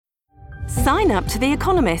Sign up to The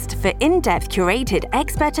Economist for in-depth curated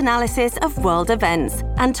expert analysis of world events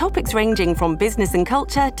and topics ranging from business and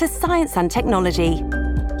culture to science and technology.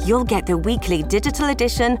 You'll get the weekly digital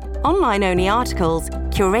edition, online-only articles,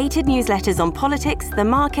 curated newsletters on politics, the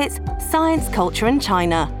markets, science, culture and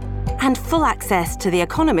China, and full access to The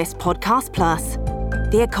Economist Podcast Plus.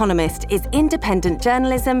 The Economist is independent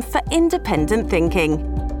journalism for independent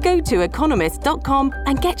thinking. Go to economist.com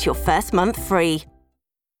and get your first month free.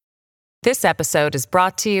 This episode is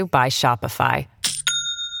brought to you by Shopify.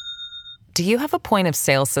 Do you have a point of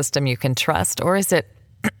sale system you can trust, or is it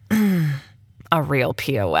a real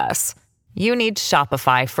POS? You need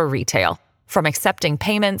Shopify for retail. From accepting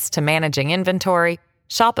payments to managing inventory,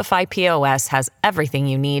 Shopify POS has everything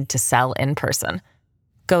you need to sell in person.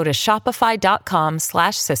 Go to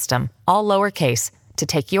shopify.com/system, all lowercase, to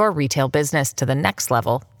take your retail business to the next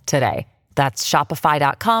level today. That's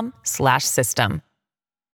shopify.com/system.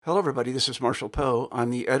 Hello, everybody. This is Marshall Poe. I'm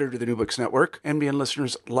the editor of the New Books Network. NBN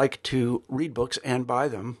listeners like to read books and buy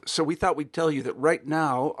them. So we thought we'd tell you that right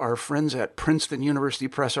now, our friends at Princeton University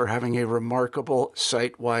Press are having a remarkable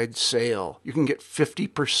site-wide sale. You can get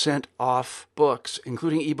 50% off books,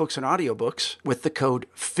 including ebooks and audiobooks, with the code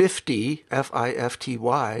 50,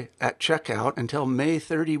 F-I-F-T-Y, at checkout until May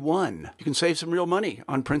 31. You can save some real money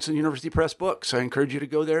on Princeton University Press books. I encourage you to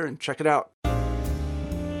go there and check it out.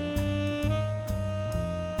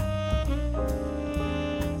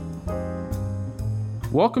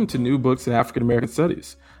 Welcome to New Books in African American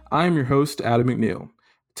Studies. I am your host, Adam McNeil.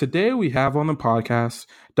 Today we have on the podcast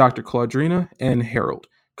Dr. Claudrena N. Harold,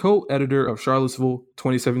 co-editor of Charlottesville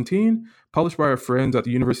 2017, published by our friends at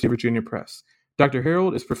the University of Virginia Press. Dr.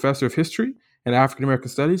 Harold is professor of history and African American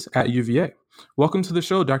Studies at UVA. Welcome to the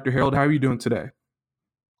show, Dr. Harold. How are you doing today?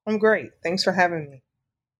 I'm great. Thanks for having me.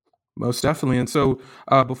 Most definitely. And so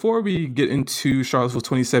before we get into Charlottesville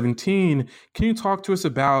 2017, can you talk to us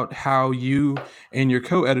about how you and your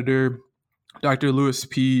co-editor, Dr. Lewis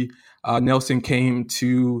P. Nelson, came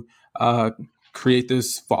to create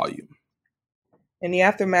this volume? In the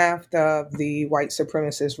aftermath of the white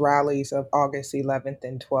supremacist rallies of August 11th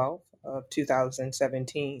and 12th of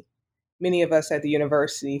 2017, many of us at the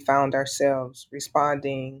university found ourselves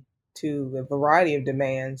responding to a variety of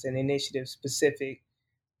demands and initiatives specific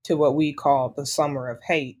to what we call the Summer of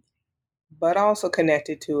Hate, but also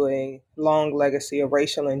connected to a long legacy of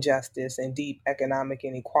racial injustice and deep economic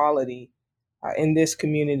inequality in this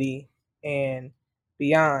community and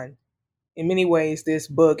beyond. In many ways, this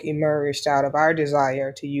book emerged out of our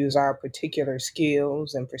desire to use our particular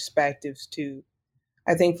skills and perspectives to,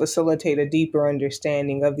 I think, facilitate a deeper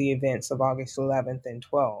understanding of the events of August 11th and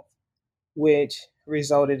 12th, which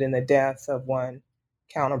resulted in the death of one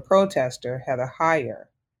counter-protester, Heather Heyer.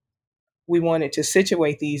 We wanted to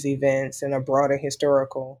situate these events in a broader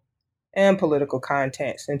historical and political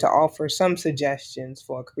context and to offer some suggestions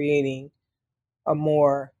for creating a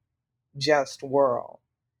more just world.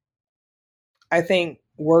 I think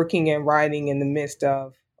working and writing in the midst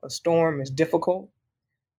of a storm is difficult,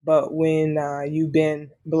 but when you've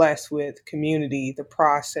been blessed with community, the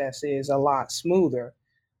process is a lot smoother,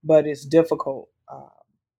 but it's difficult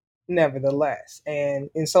nevertheless. And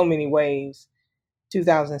in so many ways,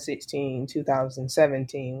 2016,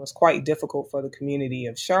 2017 was quite difficult for the community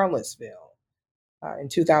of Charlottesville. In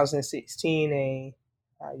 2016, a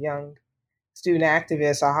young student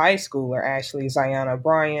activist, a high schooler, actually, Ziana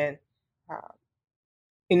Bryant,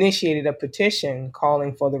 initiated a petition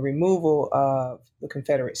calling for the removal of the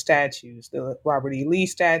Confederate statues, the Robert E. Lee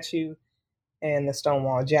statue and the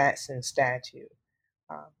Stonewall Jackson statue.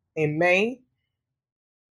 In May,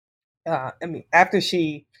 after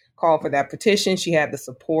she called for that petition, she had the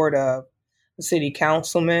support of the city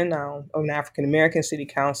councilman, an African-American city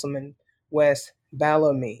councilman, Wes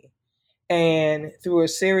Bellamy. And through a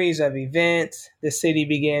series of events, the city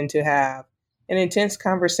began to have an intense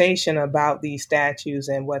conversation about these statues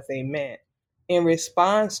and what they meant. In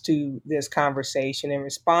response to this conversation, in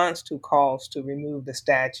response to calls to remove the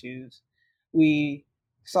statues, we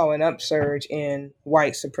saw an upsurge in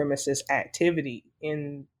white supremacist activity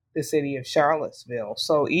in the city of Charlottesville.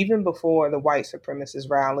 So even before the white supremacist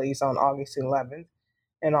rallies on August 11th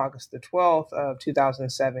and August the 12th of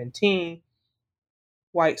 2017,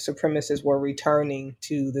 white supremacists were returning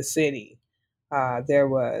to the city. There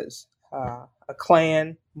was a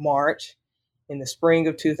Klan march in the spring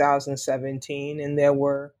of 2017, and there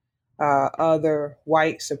were other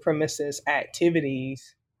white supremacist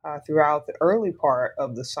activities throughout the early part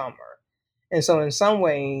of the summer. And so in some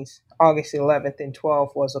ways, August 11th and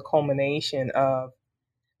 12th was a culmination of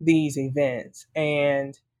these events.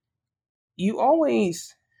 And you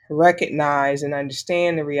always recognize and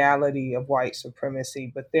understand the reality of white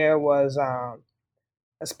supremacy, but there was a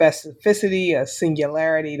specificity, a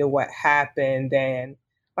singularity to what happened. And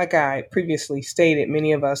like I previously stated,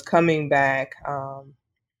 many of us coming back,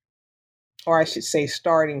 or I should say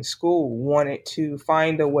starting school, wanted to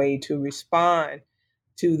find a way to respond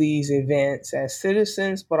to these events as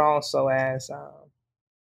citizens, but also as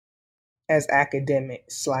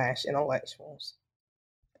academics / intellectuals.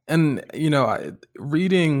 And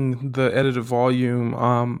reading the edited volume,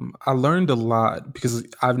 I learned a lot because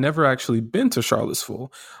I've never actually been to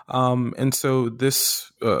Charlottesville, and so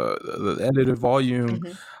this the edited volume,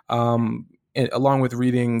 along with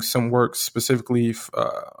reading some works specifically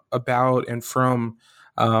about and from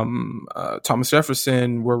Thomas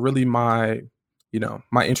Jefferson, were really my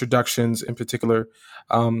introductions in particular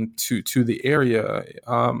to the area.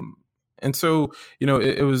 And so,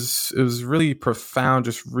 it was really profound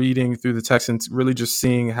just reading through the text and really just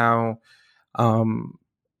seeing how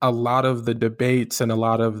a lot of the debates and a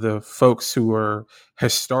lot of the folks who were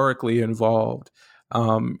historically involved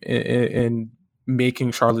in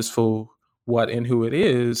making Charlottesville what and who it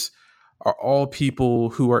is are all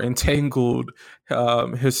people who are entangled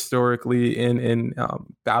historically in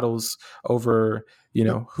battles over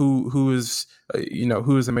who is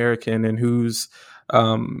American and who's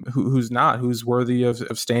not, who's worthy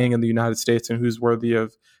of staying in the United States and who's worthy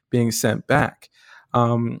of being sent back.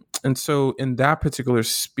 And so in that particular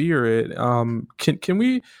spirit, can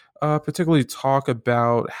we particularly talk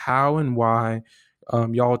about how and why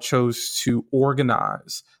y'all chose to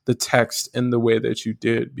organize the text in the way that you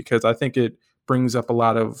did? Because I think it brings up a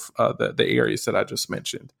lot of the areas that I just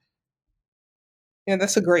mentioned. Yeah,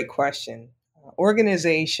 that's a great question.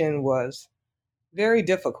 Organization was very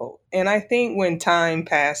difficult. And I think when time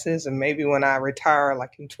passes, and maybe when I retire,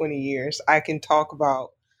 like in 20 years, I can talk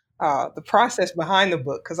about the process behind the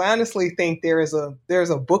book, because I honestly think there's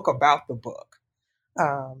a book about the book.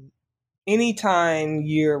 Anytime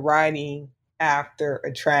you're writing after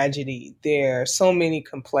a tragedy, there are so many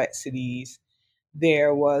complexities.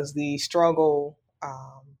 There was the struggle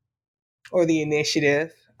or the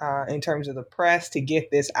initiative in terms of the press to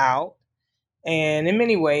get this out. And in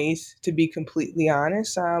many ways, to be completely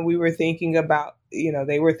honest, we were thinking about,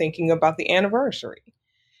 they were thinking about the anniversary.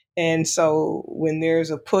 And so when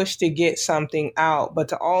there's a push to get something out, but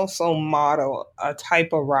to also model a type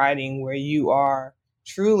of writing where you are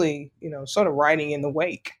truly, sort of writing in the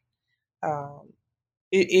wake,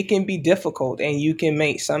 it can be difficult and you can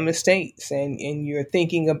make some mistakes and you're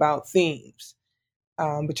thinking about themes,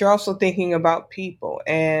 but you're also thinking about people.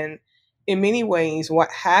 And in many ways,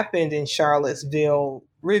 what happened in Charlottesville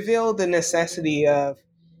revealed the necessity of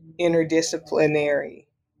interdisciplinary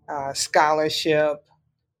scholarship,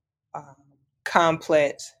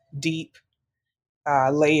 complex, deep,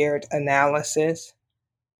 layered analysis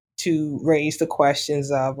to raise the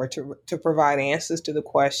questions of, or to provide answers to the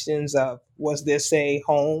questions of, was this a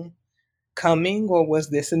homecoming or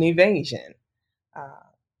was this an invasion?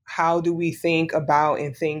 How do we think about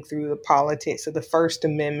and think through the politics of the First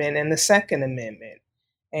Amendment and the Second Amendment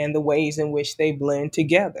and the ways in which they blend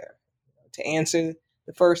together? To answer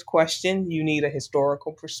the first question, you need a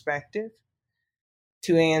historical perspective.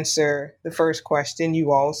 To answer the first question,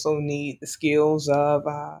 you also need the skills of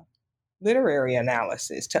literary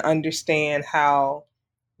analysis to understand how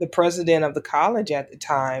the president of the college at the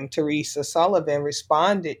time, Teresa Sullivan,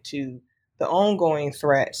 responded to the ongoing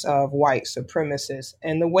threats of white supremacists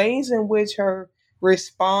and the ways in which her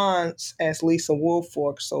response, as Lisa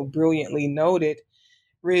Woolfolk so brilliantly noted,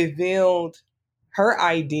 revealed her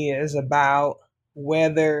ideas about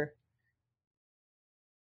whether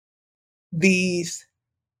these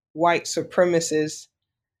white supremacists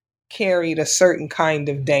carried a certain kind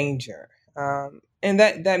of danger. And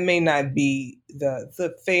that may not be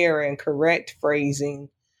the fair and correct phrasing.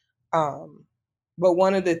 But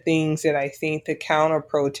one of the things that I think the counter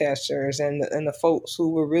protesters and the folks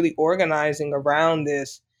who were really organizing around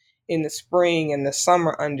this in the spring and the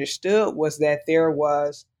summer understood was that there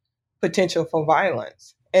was potential for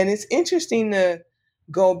violence. And it's interesting to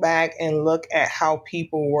go back and look at how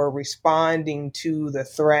people were responding to the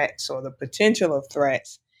threats or the potential of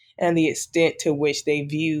threats and the extent to which they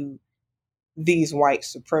viewed these white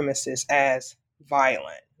supremacists as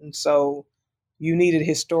violent. And so you needed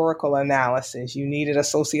historical analysis, you needed a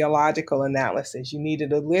sociological analysis, you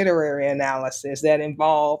needed a literary analysis that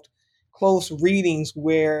involved close readings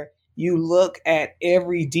where you look at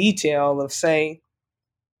every detail of, say,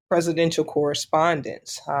 presidential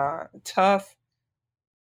correspondence, tough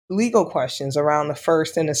legal questions around the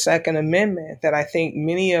First and the Second Amendment that I think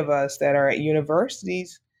many of us that are at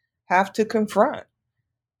universities have to confront.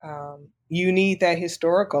 You need that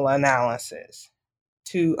historical analysis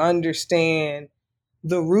to understand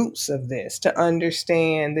the roots of this, to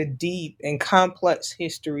understand the deep and complex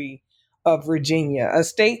history of Virginia, a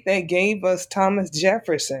state that gave us Thomas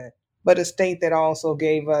Jefferson, but a state that also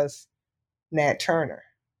gave us Nat Turner.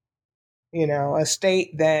 A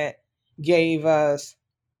state that gave us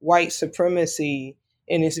white supremacy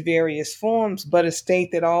in its various forms, but a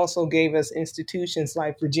state that also gave us institutions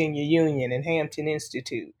like Virginia Union and Hampton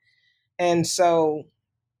Institute. And so,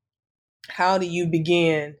 how do you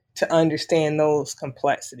begin to understand those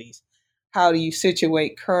complexities? How do you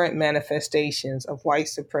situate current manifestations of white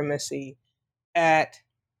supremacy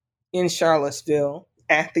in Charlottesville,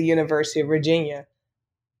 at the University of Virginia,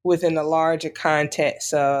 within the larger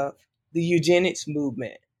context of the eugenics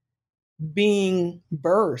movement being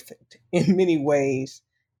birthed in many ways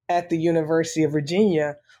at the University of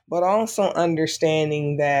Virginia, but also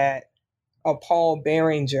understanding that Paul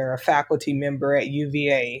Barringer, a faculty member at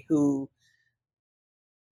UVA, who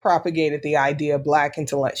propagated the idea of Black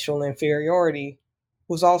intellectual inferiority,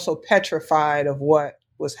 was also petrified of what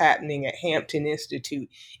was happening at Hampton Institute,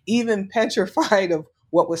 even petrified of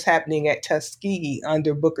what was happening at Tuskegee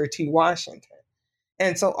under Booker T. Washington.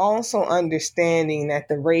 And so also understanding that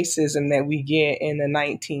the racism that we get in the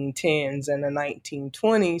 1910s and the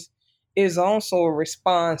 1920s is also a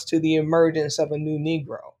response to the emergence of a new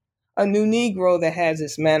Negro that has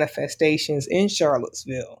its manifestations in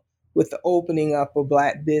Charlottesville, with the opening up of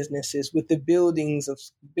Black businesses, with the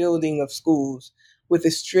building of schools, with the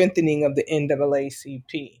strengthening of the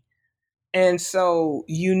NAACP. And so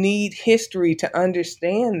you need history to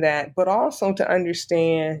understand that, but also to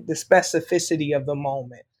understand the specificity of the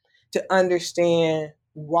moment, to understand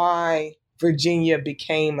why Virginia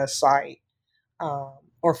became a site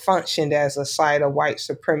or functioned as a site of white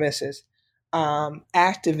supremacist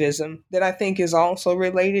activism that I think is also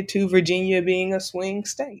related to Virginia being a swing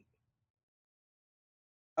state.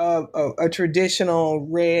 A traditional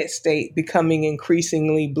red state becoming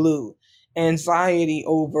increasingly blue, anxiety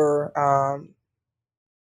over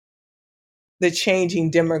the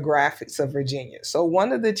changing demographics of Virginia. So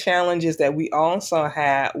one of the challenges that we also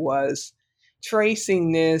had was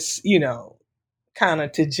tracing this, kind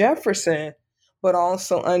of to Jefferson, but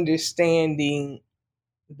also understanding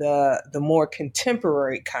the more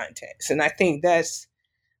contemporary context. And I think that's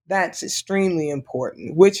extremely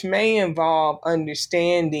important, which may involve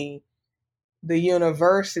understanding the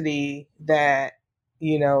university that,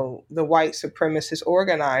 the white supremacist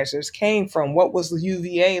organizers came from. What was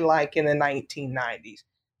UVA like in the 1990s?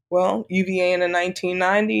 Well, UVA in the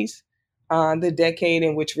 1990s, the decade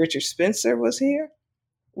in which Richard Spencer was here,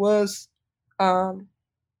 was had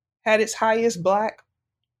its highest Black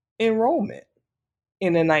enrollment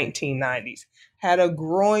in the 1990s, had a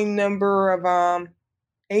growing number of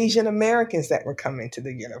Asian Americans that were coming to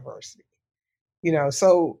the university.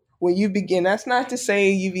 So when you begin, that's not to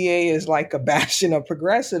say UVA is like a bastion of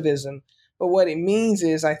progressivism, but what it means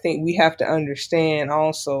is I think we have to understand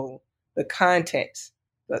also the context,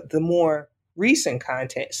 the more recent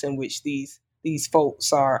context in which these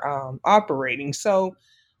folks are operating. So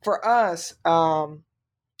for us,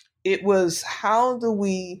 it was, how do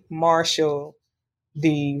we marshal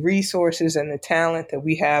the resources and the talent that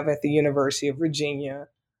we have at the University of Virginia,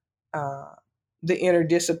 the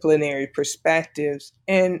interdisciplinary perspectives,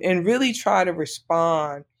 and really try to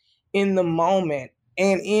respond in the moment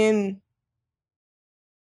and in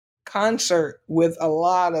concert with a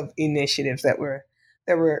lot of initiatives that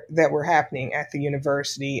were happening at the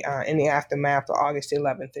university in the aftermath of August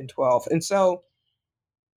 11th and 12th. And so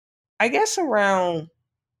I guess around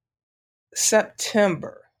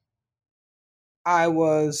September, I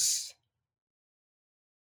was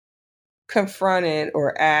confronted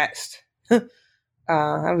or asked,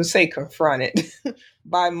 I would say confronted,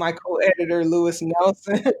 by my co-editor, Lewis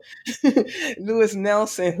Nelson. Lewis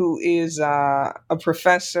Nelson, who is a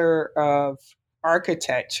professor of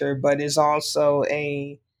architecture, but is also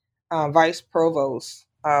a vice provost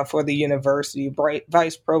for the university,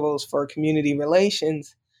 vice provost for community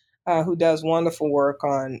relations, who does wonderful work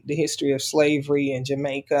on the history of slavery in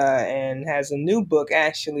Jamaica and has a new book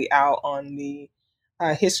actually out on the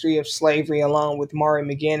history of slavery, along with Maury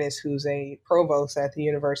McGinnis, who's a provost at the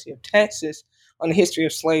University of Texas, on the history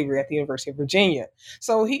of slavery at the University of Virginia.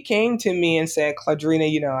 So he came to me and said,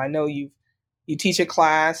 Claudrena, I know you teach a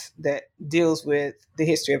class that deals with the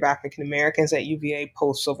history of African Americans at UVA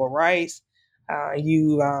post-civil rights. I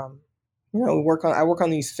work on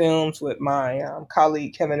these films with my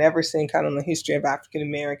colleague Kevin Everson, kind of on the history of African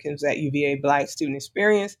Americans at UVA Black Student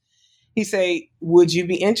Experience. He said, would you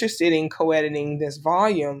be interested in co-editing this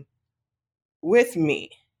volume with me?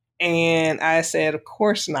 And I said, of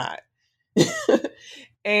course not.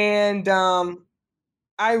 And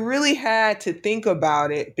I really had to think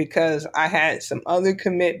about it because I had some other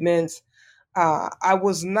commitments. I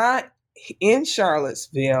was not in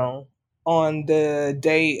Charlottesville on the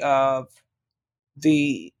day of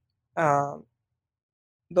the um,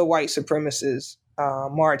 the white supremacist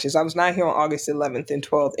marches. I was not here on August 11th and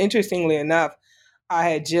 12th. Interestingly enough, I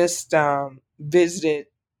had just visited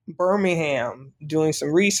Birmingham doing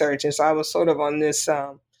some research, and so I was sort of on this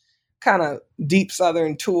kind of deep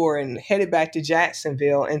Southern tour and headed back to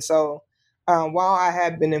Jacksonville. And so while I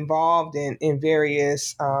had been involved in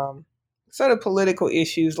various sort of political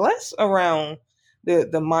issues, less around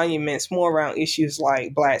the monuments, more around issues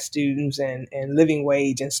like Black students and living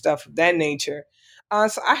wage and stuff of that nature.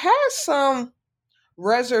 So I had some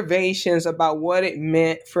reservations about what it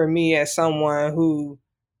meant for me as someone who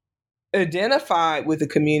identified with the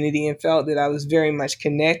community and felt that I was very much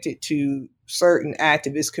connected to certain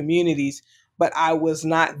activist communities, but I was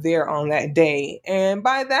not there on that day. And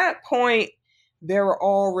by that point, there were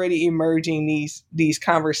already emerging these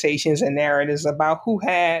conversations and narratives about who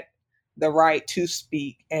had the right to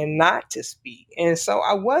speak and not to speak. And so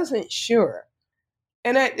I wasn't sure.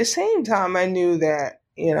 And at the same time, I knew that,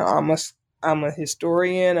 I'm a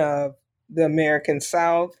historian of the American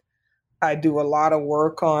South. I do a lot of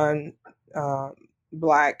work on um,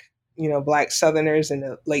 black, Black Southerners in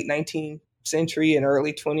the late 19th century and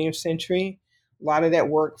early 20th century. A lot of that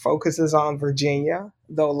work focuses on Virginia,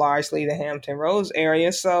 though largely the Hampton Roads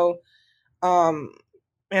area. So, and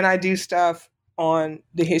I do stuff on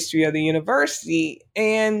the history of the university.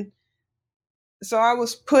 And so I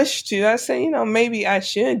was pushed I said, maybe I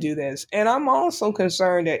should do this. And I'm also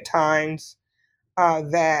concerned at times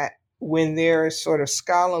that when there's sort of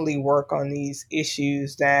scholarly work on these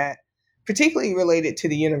issues that particularly related to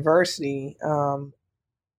the university,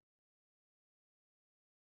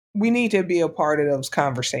 we need to be a part of those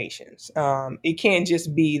conversations. It can't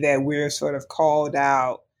just be that we're sort of called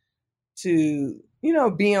out to,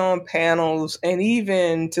 be on panels and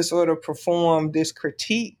even to sort of perform this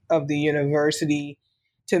critique of the university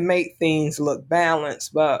to make things look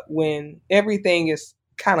balanced. But when everything is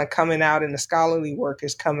kind of coming out and the scholarly work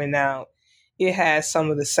is coming out, it has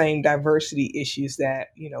some of the same diversity issues that,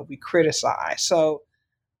 we criticize. So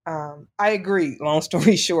I agreed. Long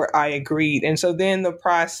story short, I agreed. And so then the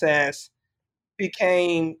process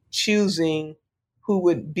became choosing who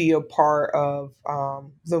would be a part of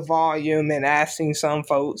the volume and asking some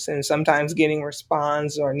folks and sometimes getting a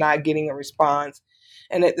response or not getting a response.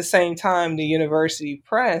 And at the same time, the University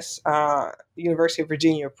Press, University of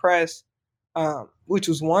Virginia Press, which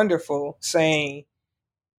was wonderful, saying,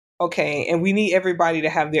 okay, and we need everybody to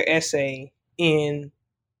have their essay in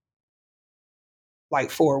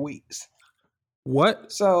like 4 weeks.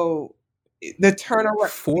 What? So the turnaround,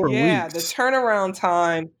 4 weeks. the turnaround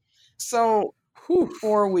time. So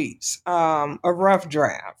 4 weeks, a rough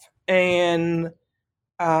draft. And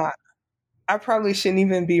I probably shouldn't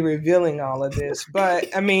even be revealing all of this,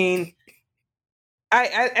 but I mean,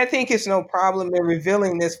 I think it's no problem in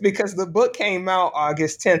revealing this because the book came out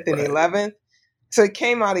August 10th and 11th. So it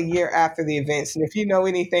came out a year after the events. And if you know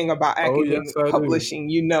anything about academic publishing,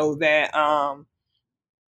 you know that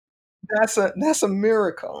that's a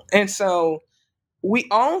miracle. And so we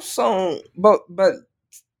also, but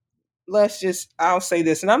I'll say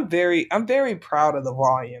this, and I'm very proud of the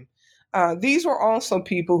volume. These were also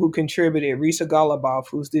people who contributed. Risa Goluboff,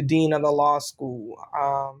 who's the dean of the law school,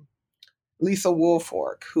 Lisa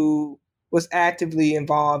Woolfolk, who was actively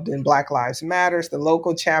involved in Black Lives Matters, the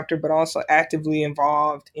local chapter, but also actively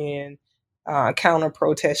involved in counter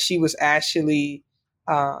protests. She was actually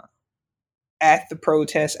at the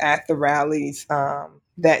protests, at the rallies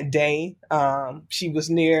that day. She was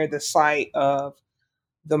near the site of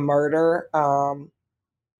the murder.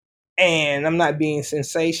 And I'm not being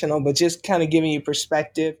sensational, but just kind of giving you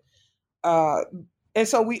perspective. And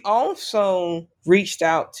so we also reached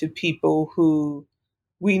out to people who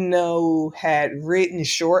we know had written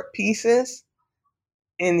short pieces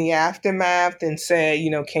in the aftermath and said,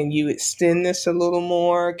 can you extend this a little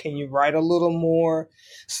more? Can you write a little more?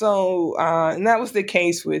 So, and that was the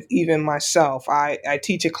case with even myself. I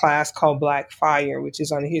teach a class called Black Fire, which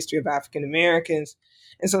is on the history of African Americans.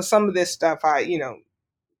 And so some of this stuff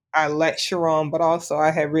I lecture on, but also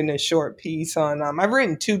I have written a short piece on, I've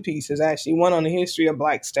written 2 pieces actually, one on the history of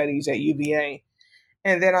Black studies at UVA.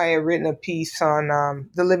 And then I had written a piece on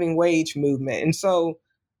the living wage movement. And so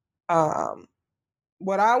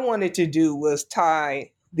what I wanted to do was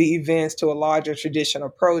tie the events to a larger tradition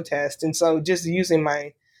of protest. And so just using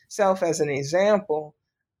myself as an example,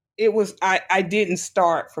 I didn't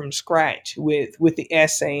start from scratch with the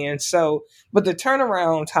essay, and so but the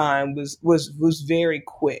turnaround time was very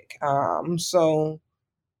quick. Yeah,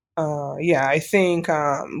 I think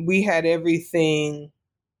we had everything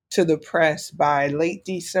to the press by late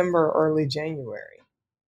December, early January.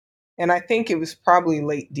 And I think it was probably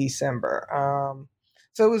late December.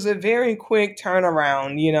 So it was a very quick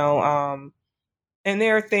turnaround, and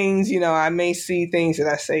there are things, I may see things that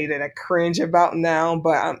I say that I cringe about now,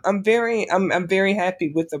 but I'm very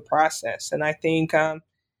happy with the process. And I think,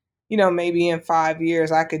 maybe in 5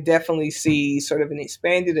 years, I could definitely see sort of an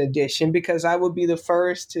expanded edition, because I would be the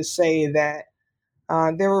first to say that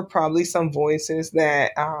there were probably some voices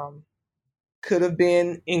that could have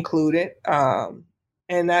been included.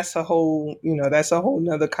 And that's that's a whole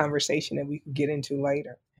nother conversation that we can get into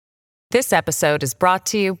later. This episode is brought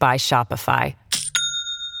to you by Shopify.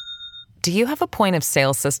 Do you have a point of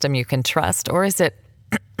sale system you can trust, or is it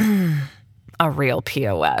a real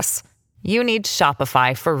POS? You need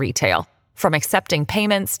Shopify for retail. From accepting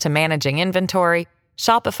payments to managing inventory,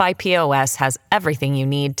 Shopify POS has everything you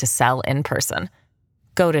need to sell in person.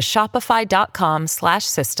 Go to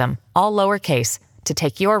shopify.com/system, all lowercase, to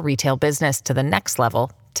take your retail business to the next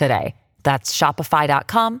level today. That's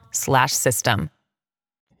shopify.com/system.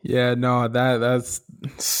 Yeah, no, that's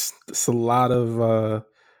a lot of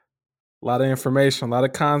information, a lot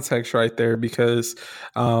of context right there, because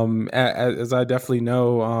as I definitely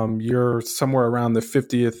know, you're somewhere around the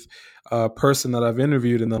 50th person that I've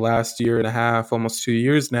interviewed in the last year and a half, almost 2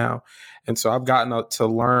 years now. And so I've gotten to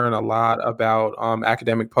learn a lot about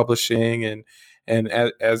academic publishing. And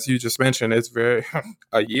as you just mentioned, it's very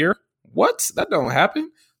a year? What? That don't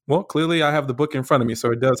happen. Well, clearly I have the book in front of me,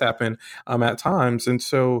 so it does happen at times. And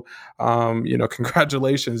so,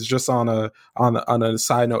 congratulations just on a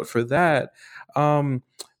side note for that.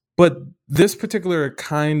 But this particular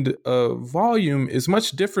kind of volume is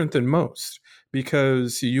much different than most,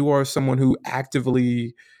 because you are someone who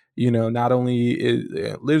actively, not only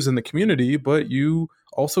lives in the community, but you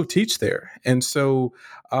also teach there. And so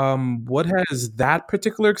what has that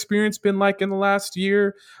particular experience been like in the last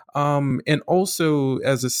year? And also,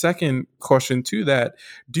 as a second question to that,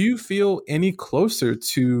 do you feel any closer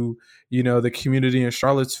to, the community in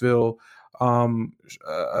Charlottesville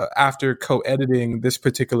after co-editing this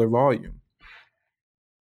particular volume?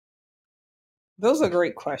 Those are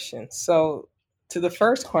great questions. So to the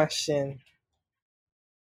first question,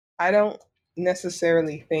 I don't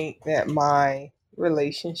necessarily think that my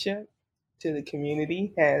relationship to the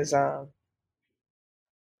community has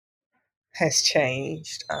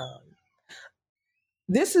changed.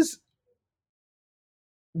 This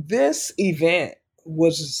event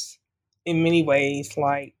was in many ways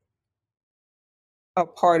like a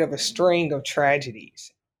part of a string of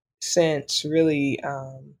tragedies since really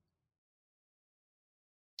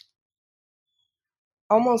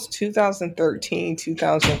almost 2013,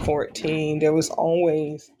 2014. There was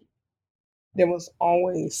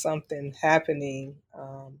always something happening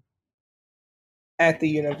at the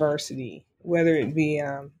university, whether it be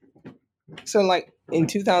so like in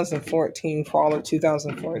 2014, fall of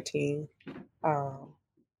 2014,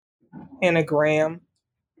 Anna Graham,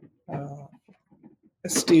 a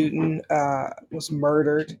student, was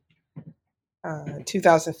murdered.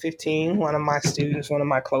 2015, one of my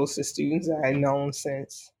closest students that I had known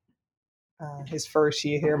since his first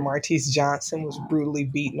year here, Martise Johnson, was brutally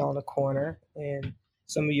beaten on the corner. And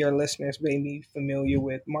some of your listeners may be familiar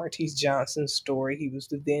with Martise Johnson's story. He was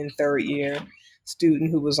the then third year student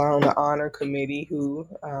who was on the honor committee who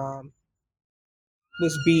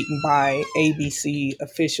was beaten by ABC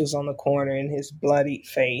officials on the corner, and his bloodied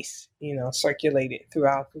face, circulated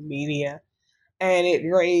throughout the media. And it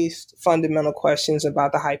raised fundamental questions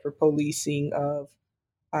about the hyper-policing of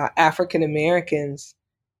African Americans.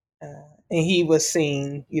 And he was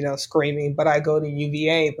seen, screaming, "But I go to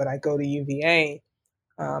UVA, but I go to UVA."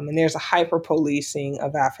 And there's a hyper-policing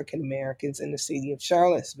of African Americans in the city of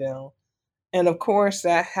Charlottesville. And of course,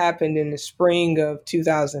 that happened in the spring of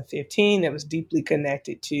 2015. That was deeply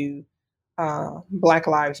connected to Black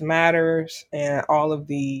Lives Matters and all of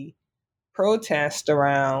the protests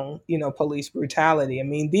around, police brutality. I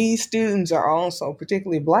mean, these students are also,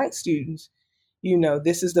 particularly Black students,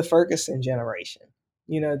 this is the Ferguson generation.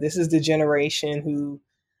 This is the generation who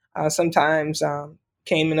sometimes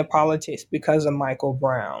came into politics because of Michael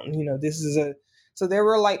Brown. So there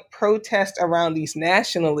were like protests around these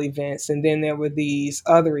national events, and then there were these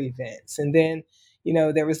other events. And then,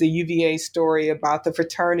 there was the UVA story about the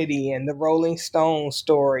fraternity and the Rolling Stone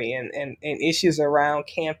story and issues around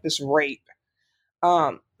campus rape.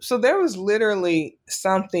 So there was literally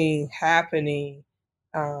something happening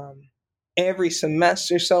every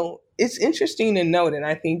semester. So it's interesting to note, and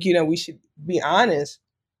I think, we should be honest,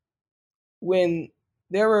 when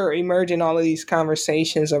there were emerging all of these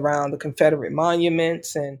conversations around the Confederate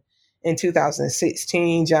monuments, and in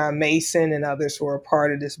 2016, John Mason and others were a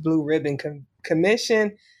part of this Blue Ribbon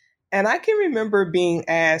Commission. And I can remember being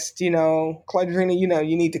asked, Claudrina,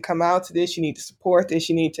 you need to come out to this, you need to support this,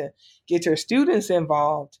 you need to get your students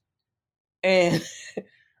involved. And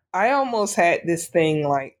I almost had this thing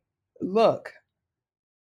like, look,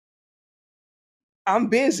 I'm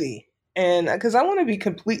busy. And because I want to be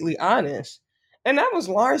completely honest. And that was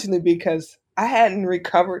largely because I hadn't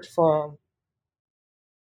recovered from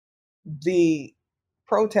the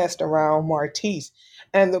protest around Martise.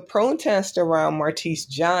 And the protest around Martise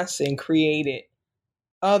Johnson created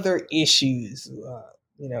other issues.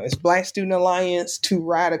 Is Black Student Alliance too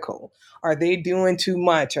radical? Are they doing too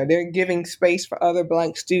much? Are they giving space for other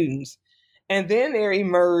Black students? And then there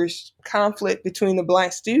emerged conflict between the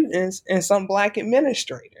Black students and some Black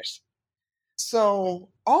administrators. So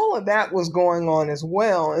all of that was going on as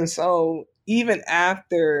well. And so even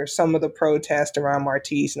after some of the protests around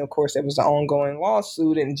Martise, and of course there was an ongoing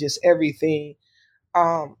lawsuit and just everything,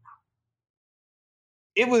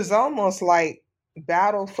 it was almost like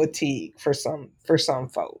battle fatigue for some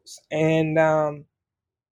folks. And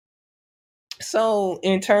so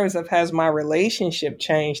in terms of has my relationship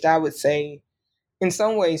changed, I would say in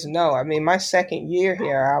some ways, no. I mean, my second year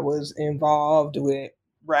here, I was involved with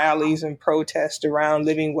rallies and protests around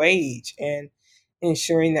living wage and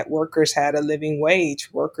ensuring that workers had a living wage,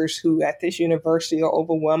 workers who at this university are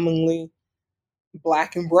overwhelmingly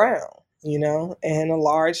Black and brown, and a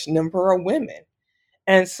large number of women.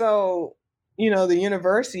 And so, the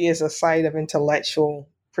university is a site of intellectual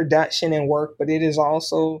production and work, but it is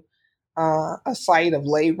also a site of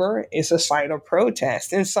labor. It's a site of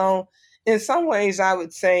protest. And so, in some ways, I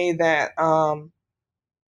would say that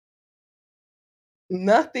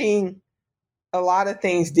a lot of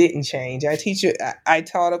things didn't change. I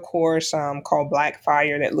taught a course called Black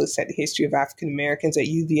Fire that looks at the history of African Americans at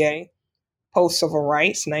UVA, post-civil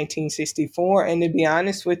rights, 1964. And to be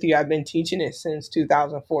honest with you, I've been teaching it since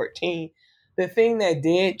 2014. The thing that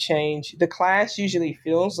did change, the class usually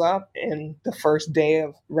fills up in the first day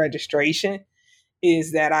of registration,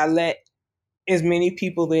 is that I let as many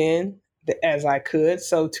people in as I could.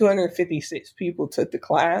 So 256 people took the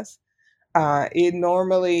class. It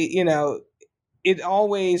normally, it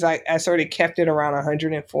always, I sort of kept it around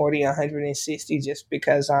 140, 160 just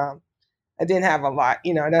because I didn't have a lot,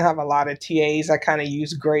 I don't have a lot of TAs. I kind of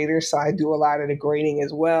use graders, so I do a lot of the grading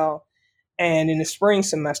as well. And in the spring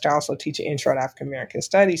semester, I also teach an Intro to African American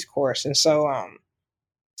Studies course. And so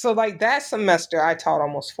like that semester, I taught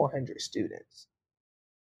almost 400 students.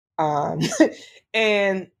 But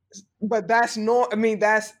that's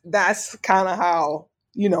that's kind of how,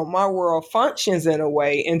 my world functions in a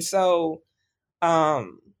way. And so, the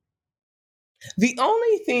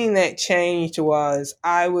only thing that changed was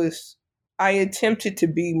I attempted to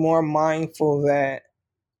be more mindful that,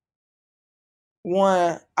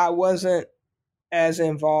 one, I wasn't as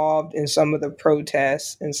involved in some of the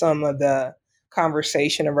protests and some of the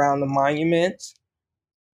conversation around the monuments.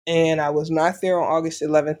 And I was not there on August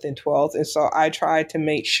 11th and 12th. And so I tried to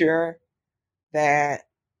make sure that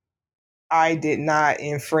I did not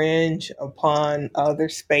infringe upon other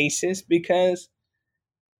spaces, because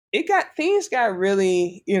things got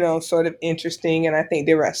really, sort of interesting. And I think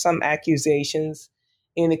there were some accusations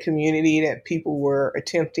in the community that people were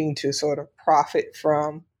attempting to sort of profit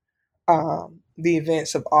from the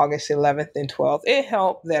events of August 11th and 12th. It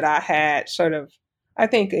helped that I had sort of, I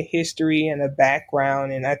think, a history and a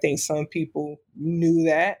background, and I think some people knew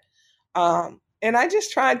that. And I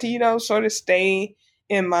just tried to, sort of stay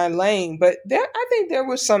in my lane. But I think there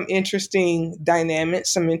was some interesting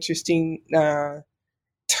dynamics, some interesting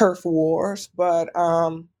turf wars. But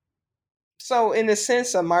so in the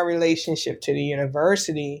sense of my relationship to the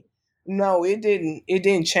university, no, it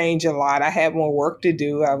didn't change a lot. I had more work to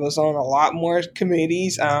do. I was on a lot more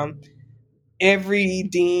committees. Every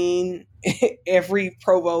dean, every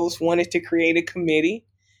provost wanted to create a committee.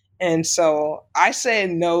 And so I said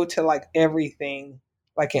no to like everything,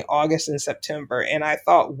 like in August and September. And I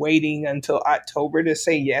thought waiting until October to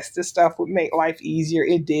say yes to stuff would make life easier.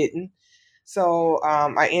 It didn't. So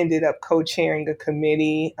I ended up co-chairing a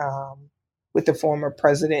committee with the former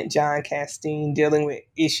president, John Castine, dealing with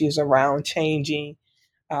issues around changing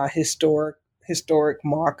historic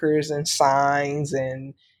markers and signs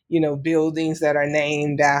and, buildings that are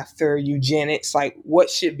named after eugenics, like what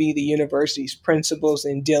should be the university's principles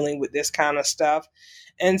in dealing with this kind of stuff.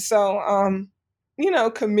 And so,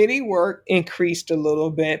 committee work increased a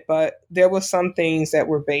little bit, but there were some things that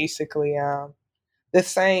were basically the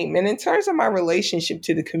same. And in terms of my relationship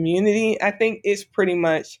to the community, I think it's pretty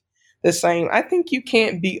much the same. I think you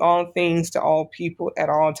can't be all things to all people at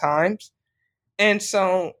all times. And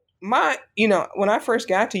so when I first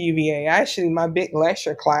got to UVA, actually my big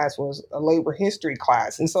lecture class was a labor history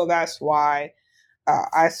class. And so that's why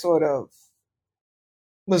I sort of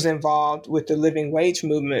was involved with the living wage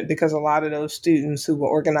movement, because a lot of those students who were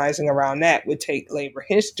organizing around that would take labor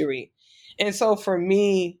history. And so for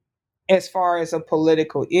me, as far as a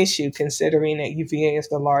political issue, considering that UVA is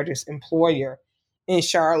the largest employer in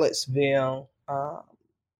Charlottesville,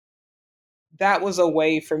 that was a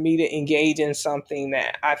way for me to engage in something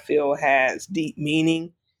that I feel has deep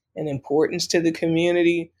meaning and importance to the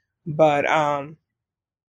community. But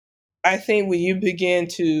I think when you begin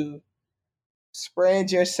to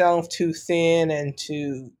spread yourself too thin and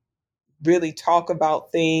to really talk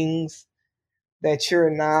about things that you're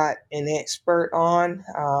not an expert on,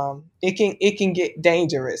 it can get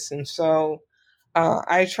dangerous. And so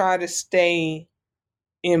I try to stay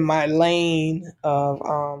in my lane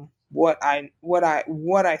of what I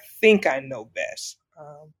think I know best.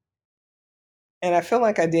 And I feel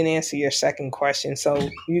like I didn't answer your second question, so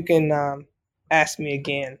you can ask me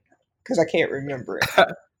again because I can't remember it.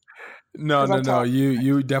 No.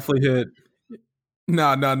 You definitely hit.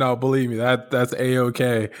 No. Believe me, that's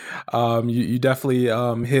A-OK. You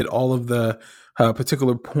definitely hit all of the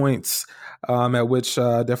particular points at which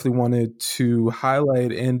I definitely wanted to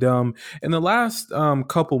highlight. And in the last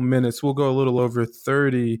couple minutes, we'll go a little over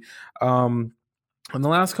 30. In the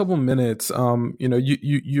last couple minutes,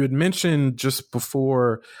 you had mentioned just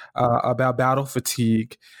before about battle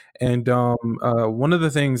fatigue, and one of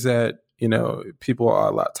the things that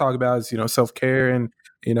people talk about is self-care, and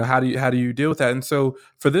how do you deal with that. And so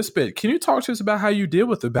for this bit, can you talk to us about how you deal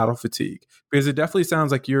with the battle fatigue, because it definitely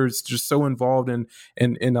sounds like you're just so involved in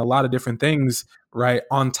a lot of different things, right,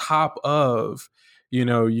 on top of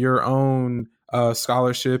your own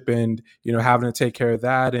scholarship and having to take care of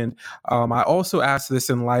that. And I also asked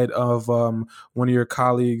this in light of one of your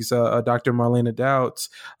colleagues, Dr. Marlena Doubts,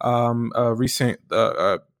 a recent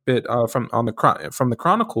bit from the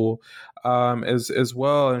Chronicle as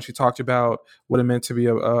well, and she talked about what it meant to be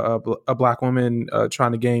a Black woman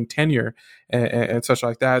trying to gain tenure and such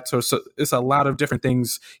like that. So it's a lot of different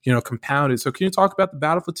things compounded. So can you talk about the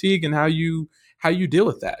battle fatigue and how you deal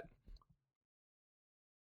with that?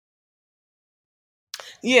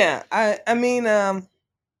 Yeah, I mean,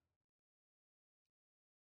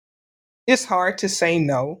 it's hard to say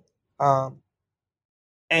no.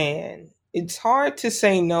 And it's hard to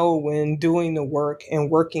say no when doing the work and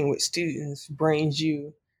working with students brings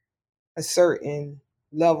you a certain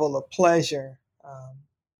level of pleasure.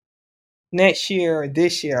 Next year or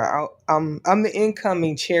this year, I'm the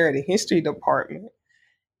incoming chair of the history department.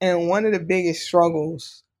 And one of the biggest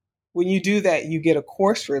struggles, when you do that, you get a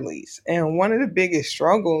course release. And one of the biggest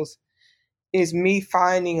struggles is me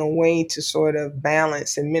finding a way to sort of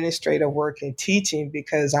balance administrative work and teaching,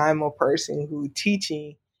 because I'm a person who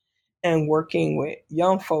teaching and working with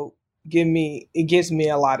young folk gives me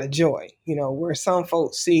a lot of joy. Where some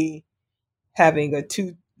folks see having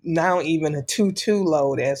now even a 2-2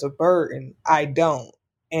 load as a burden, I don't.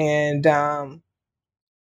 And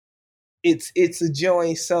it's a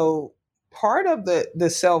joy. So part of the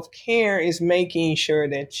self-care is making sure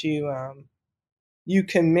that you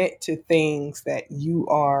commit to things that you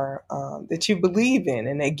are that you believe in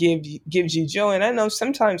and that gives you joy. And I know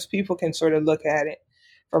sometimes people can sort of look at it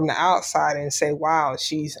from the outside and say, "Wow,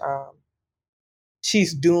 she's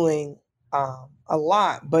doing a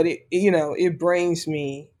lot," but it brings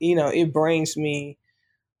me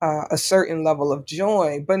a certain level of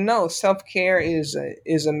joy. But no, self-care is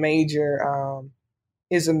a major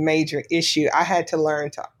issue. I had to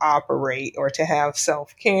learn to operate or to have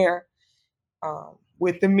self-care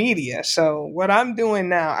with the media. So what I'm doing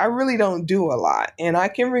now, I really don't do a lot. And I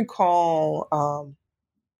can recall,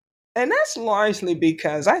 and that's largely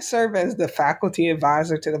because I serve as the faculty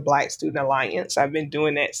advisor to the Black Student Alliance. I've been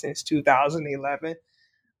doing that since 2011.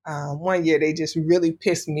 One year they just really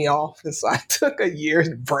pissed me off, and so I took a year's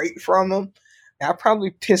break from them. I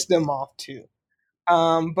probably pissed them off too.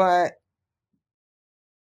 But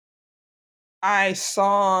I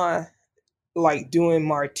saw, like doing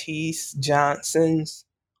Martise Johnson's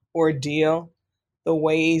ordeal, the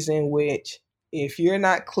ways in which if you're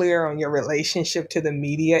not clear on your relationship to the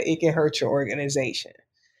media, it can hurt your organization.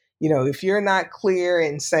 If you're not clear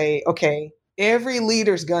and say, okay, every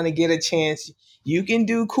leader's going to get a chance. You can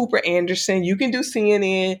do Cooper Anderson, you can do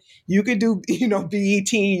CNN, you can do,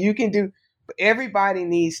 BET, you can do, everybody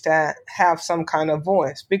needs to have some kind of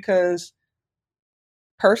voice, because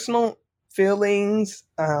personal feelings,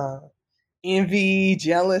 envy,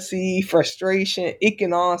 jealousy, frustration, it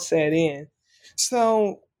can all set in.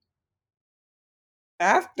 So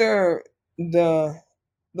after the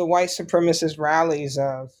white supremacist rallies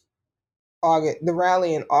of August, the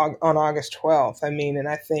rally on August 12th, and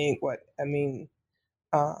I think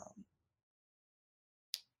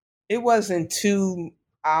it wasn't 2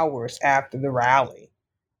 hours after the rally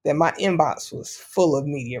that my inbox was full of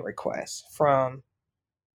media requests from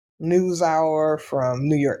NewsHour, from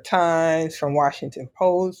New York Times, from Washington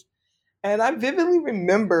Post. And I vividly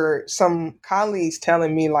remember some colleagues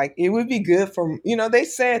telling me, like, it would be good for, they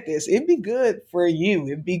said this, it'd be good for you,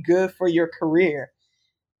 it'd be good for your career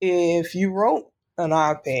if you wrote an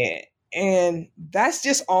op-ed. And that's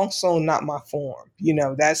just also not my form.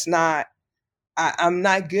 That's not, I'm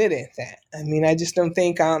not good at that. I just don't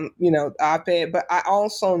think I'm, op-ed, but I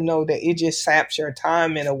also know that it just saps your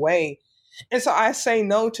time in a way. And so I say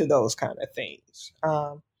no to those kind of things.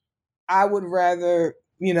 I would rather,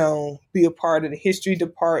 be a part of the history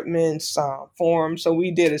department's forum. So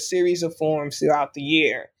we did a series of forums throughout the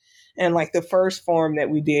year. And like the first forum that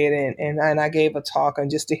we did, and I gave a talk on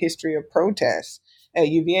just the history of protests at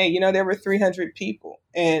UVA, there were 300 people.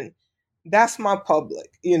 And that's my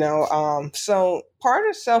public, so part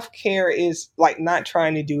of self-care is like not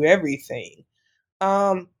trying to do everything.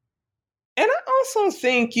 And I also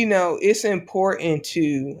think, it's important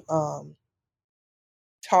to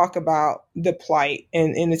talk about the plight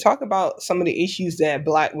and to talk about some of the issues that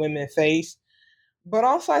Black women face. But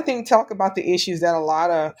also, I think talk about the issues that a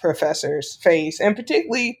lot of professors face, and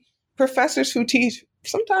particularly professors who teach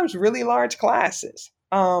sometimes really large classes.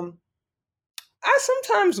 I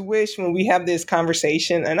sometimes wish when we have this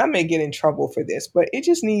conversation, and I may get in trouble for this, but it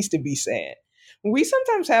just needs to be said. We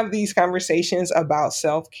sometimes have these conversations about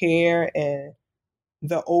self-care and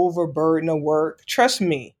the overburden of work. Trust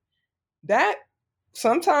me, that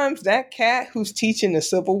sometimes that cat who's teaching the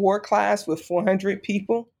Civil War class with 400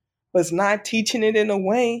 people was not teaching it in a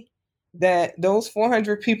way that those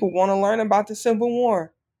 400 people want to learn about the Civil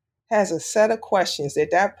War, has a set of questions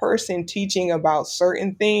that person teaching about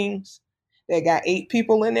certain things that got 8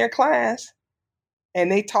 people in their class and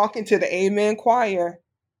they talking to the Amen choir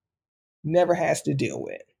never has to deal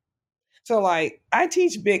with. So like I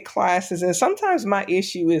teach big classes, and sometimes my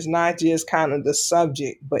issue is not just kind of the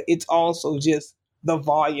subject, but it's also just the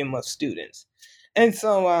volume of students. And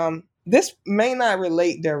so this may not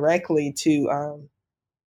relate directly to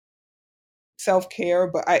self-care,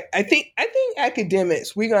 but I think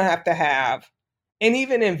academics, we're going to have, and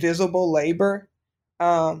even invisible labor,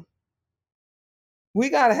 we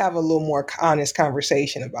got to have a little more honest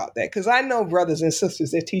conversation about that. Because I know brothers and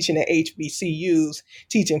sisters that teaching at HBCUs,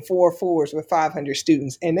 teaching 4-4s with 500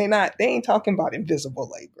 students, and they ain't talking about invisible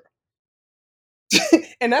labor.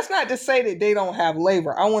 And that's not to say that they don't have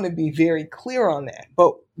labor. I want to be very clear on that.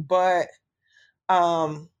 But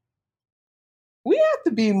we have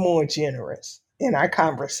to be more generous in our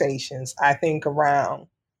conversations, I think, around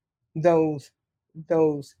those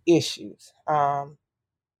issues. That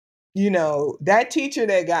teacher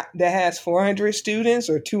that has 400 students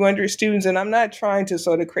or 200 students, and I'm not trying to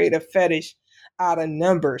sort of create a fetish out of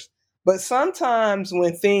numbers, but sometimes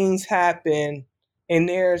when things happen and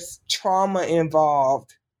there's trauma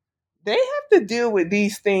involved, they have to deal with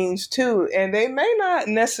these things too. And they may not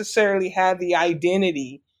necessarily have the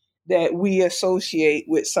identity that we associate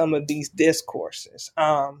with some of these discourses.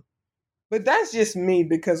 But that's just me,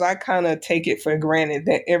 because I kind of take it for granted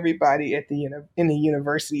that everybody at in the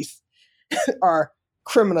universities are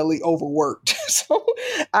criminally overworked. So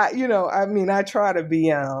I try to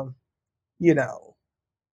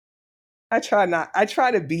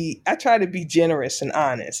be, I try to be generous and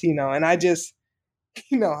honest, and I just,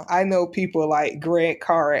 I know people like Greg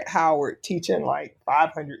Carr at Howard teaching like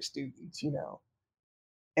 500 students,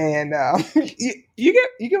 and you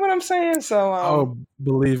get what I'm saying. So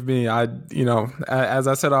believe me, as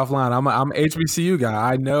I said offline, I'm HBCU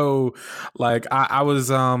guy. I know, like I was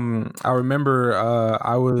I remember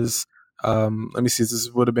I was let me see, this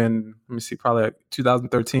would have been, probably like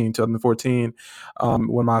 2013, 2014,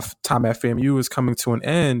 when my time at FAMU was coming to an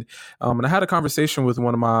end. And I had a conversation with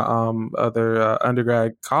one of my other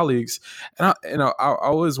undergrad colleagues, and I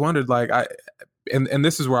always wondered, like, and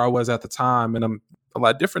this is where I was at the time, and I'm a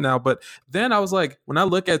lot different now. But then I was like, when I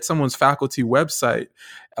look at someone's faculty website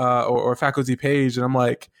or faculty page, and I'm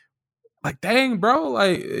like, dang, bro,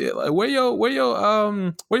 like where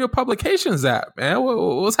your publications at, man?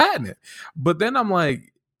 What's happening? But then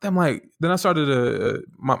then I started to,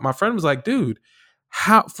 my friend was like, dude,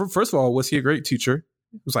 first of all, was he a great teacher?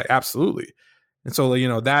 It was like, absolutely. And so,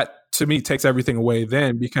 that to me takes everything away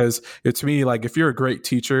then, because to me, like, if you're a great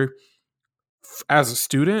teacher as a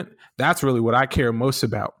student, that's really what I care most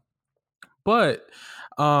about. But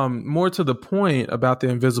more to the point about the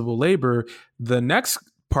invisible labor, the next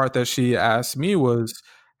part that she asked me was,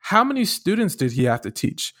 how many students did he have to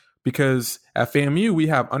teach? Because at FAMU, we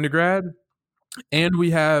have undergrad and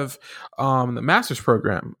we have the master's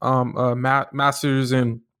program, master's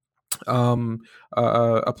in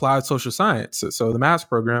applied social science. So the master's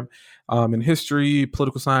program in history,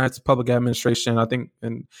 political science, public administration, I think,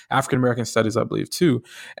 and African American studies, I believe, too.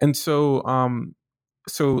 And so,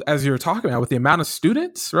 so as you're talking about, with the amount of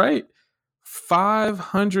students, right?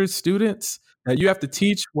 500 students that you have to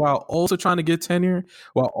teach while also trying to get tenure,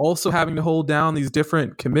 while also having to hold down these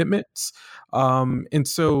different commitments. And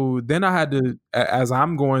so then I had to, as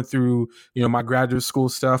I'm going through, my graduate school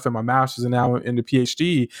stuff and my master's and now in the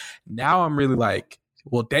PhD, now I'm really like,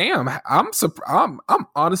 well, damn, I'm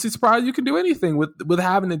honestly surprised you can do anything with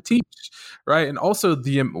having to teach, right? And also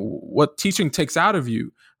what teaching takes out of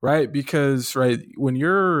you, right? Because when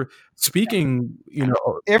you're speaking,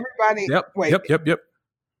 everybody, yep.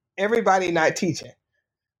 Everybody not teaching.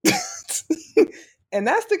 And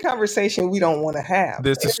that's the conversation we don't want to have.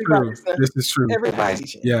 This is true. Everybody's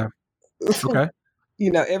teaching. Yeah. Okay.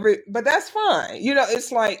 But that's fine.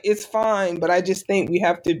 It's like, it's fine, but I just think we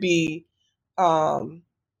have to be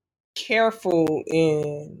careful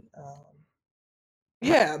in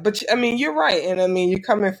but I mean, you're right. And I mean, you're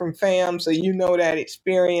coming from FAM, so that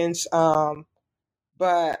experience. But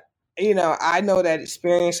I know that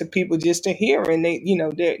experience of people just to hear, and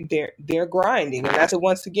they're grinding, and that's to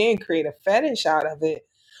once again create a fetish out of it.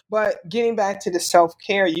 But getting back to the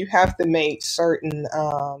self-care, you have to make certain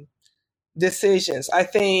decisions. I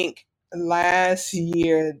think last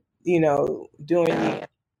year, doing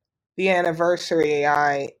the anniversary,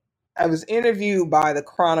 I was interviewed by the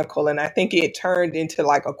Chronicle, and I think it turned into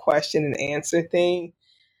like a question and answer thing.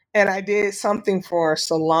 And I did something for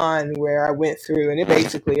Salon where I went through, and it's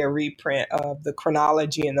basically a reprint of the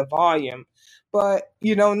chronology and the volume. But,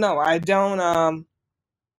 no, I don't.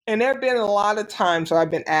 And there have been a lot of times where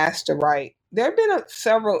I've been asked to write. There have been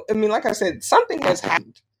several, I mean, like I said, something has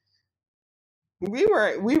happened. We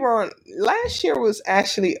were on, last year was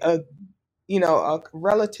actually a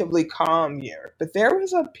relatively calm year. But there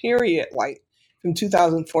was a period like from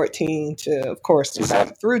 2014 to, of course,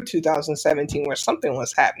 through 2017, where something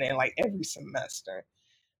was happening like every semester.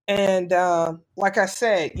 And like I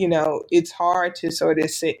said, it's hard to sort of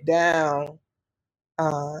sit down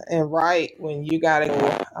and write when you got to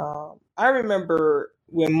go. I remember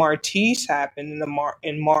when Martise happened in March,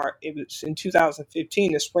 it was in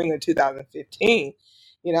 2015, the spring of 2015.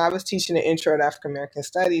 I was teaching an Intro to African American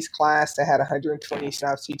Studies class that had 120 students. I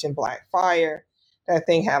was teaching Black Fire. That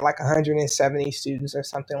thing had like 170 students or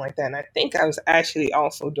something like that. And I think I was actually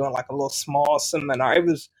also doing like a little small seminar. I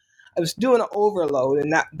was doing an overload,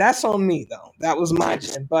 and that's on me though. That was my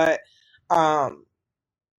gym. But I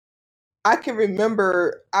can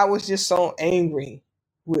remember I was just so angry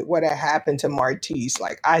with what had happened to Martise.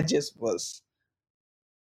 Like, I just was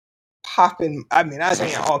popping. I mean, I was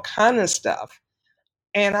saying all kind of stuff.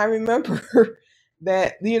 And I remember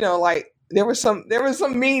that, there was some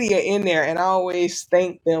media in there, and I always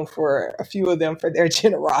thank them for a few of them for their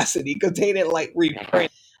generosity because they didn't like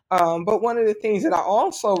reprint. But one of the things that I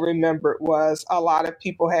also remembered was a lot of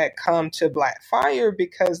people had come to Black Fire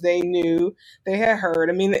because they knew, they had heard.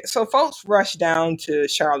 I mean, so folks rushed down to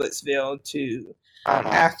Charlottesville to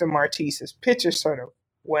after Martise's picture sort of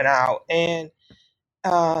went out, and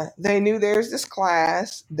they knew there's this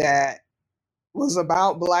class that was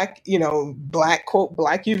about Black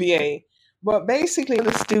UVA. But basically,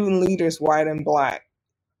 the student leaders, white and Black,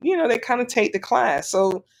 they kind of take the class.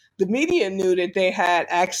 So the media knew that they had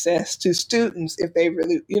access to students if they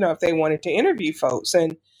really, if they wanted to interview folks.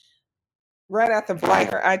 And right after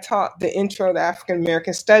Black, I taught the Intro to African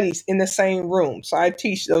American Studies in the same room. So I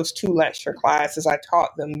teach those 2 lecture classes. I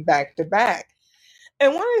taught them back to back.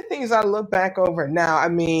 And one of the things I look back over now, I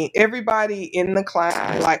mean, everybody in the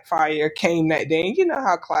class of Black Fire came that day. And you know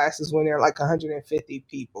how classes, when there are like 150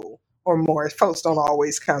 people or more, folks don't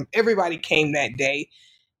always come. Everybody came that day.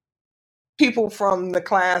 People from the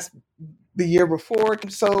class the year before.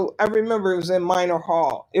 So I remember it was in Minor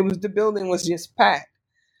Hall. The building was just packed.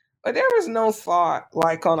 But there was no thought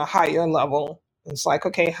like on a higher level. It's like,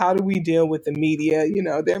 okay, how do we deal with the media?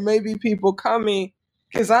 There may be people coming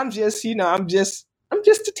because I'm just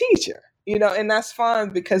a teacher, and that's fine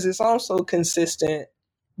because it's also consistent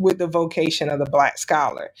with the vocation of the Black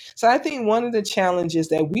scholar. So I think one of the challenges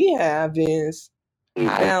that we have is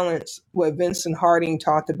balance what Vincent Harding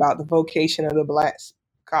talked about, the vocation of the Black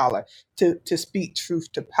scholar, to speak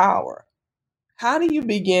truth to power. How do you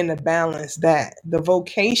begin to balance that? The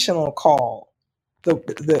vocational call, the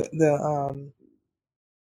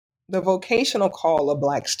vocational call of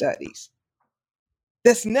Black studies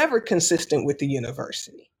that's never consistent with the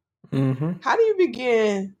university. Mm-hmm. How do you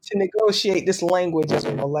begin to negotiate this language as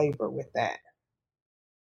a labor with that?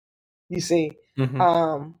 You see,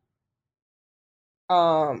 Mm-hmm.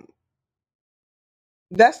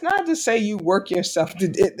 That's not to say you work yourself to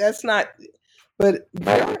it. That's not. But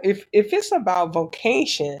if it's about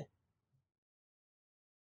vocation,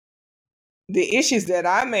 the issues that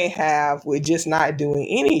I may have with just not doing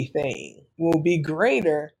anything will be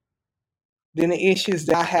greater than the issues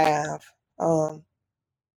that I have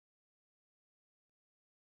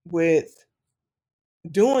with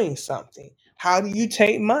doing something. How do you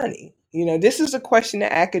take money? You know, this is a question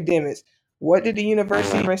to academics. What did the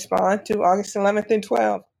university respond to August 11th and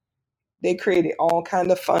 12th? They created all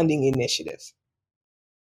kinds of funding initiatives.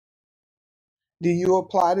 Do you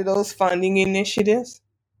apply to those funding initiatives?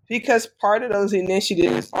 Because part of those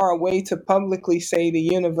initiatives are a way to publicly say to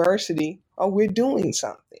university, oh, we're doing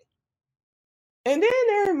something. And then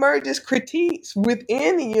there emerges critiques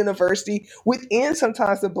within the university, within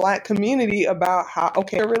sometimes the Black community about how,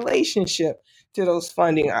 okay, a relationship to those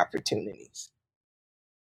funding opportunities.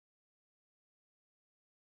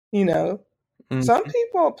 You know, some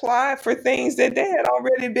people apply for things that they had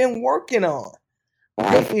already been working on,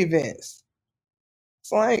 life events.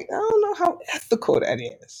 It's like, I don't know how ethical that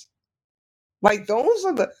is. Like those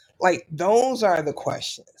are the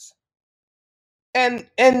questions. And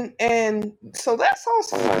so that's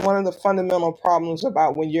also one of the fundamental problems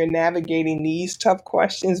about when you're navigating these tough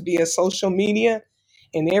questions via social media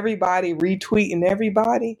and everybody retweeting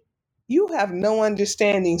everybody. You have no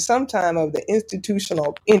understanding sometimes of the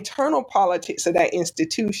institutional internal politics of that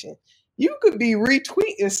institution. You could be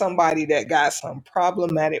retweeting somebody that got some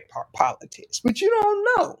problematic politics, but you don't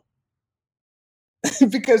know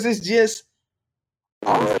because it's just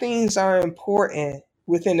all things are important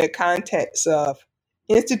within the context of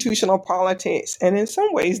institutional politics and in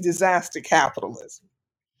some ways disaster capitalism.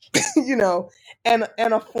 You know, and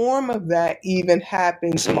a form of that even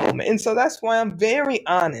happens moment. And so that's why I'm very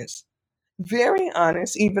honest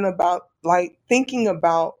even about like thinking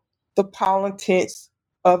about the politics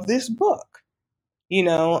of this book. You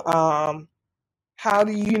know, how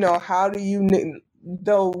do you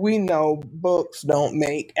though we know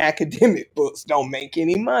academic books don't make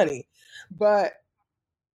any money, but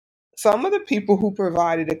some of the people who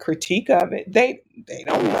provided a critique of it, they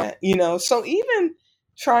don't want, you know. So even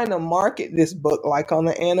trying to market this book like on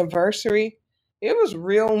the anniversary, it was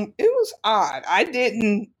odd.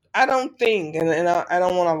 I don't think, and I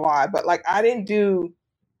don't want to lie, but like I didn't do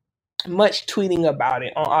much tweeting about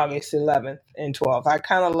it on August 11th and 12th.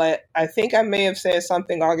 I think I may have said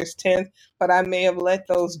something August 10th, but I may have let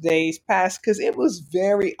those days pass because it was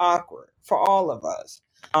very awkward for all of us.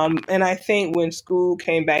 And I think when school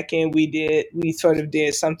came back in, we sort of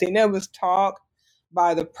did something. There was talk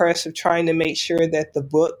by the press of trying to make sure that the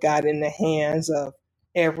book got in the hands of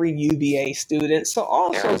every UVA student. So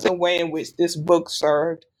also it's a way in which this book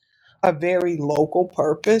served a very local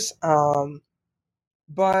purpose.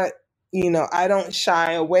 But you know, I don't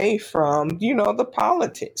shy away from, you know, the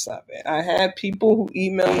politics of it. I had people who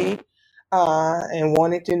emailed me and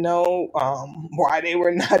wanted to know why they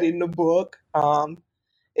were not in the book.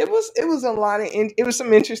 It was a lot of it was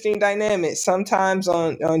some interesting dynamics. Sometimes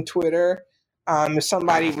on Twitter, if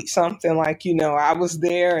somebody something like, you know, I was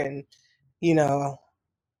there and, you know,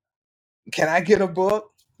 can I get a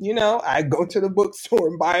book? You know, I go to the bookstore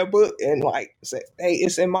and buy a book and like say, hey,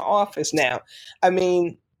 it's in my office now. I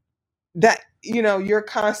mean, that, you know, you're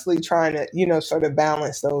constantly trying to, you know, sort of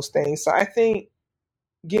balance those things. So I think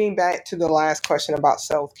getting back to the last question about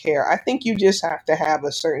self-care, I think you just have to have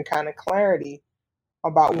a certain kind of clarity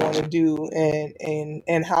about what to do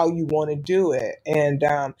and how you want to do it. And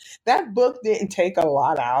that book didn't take a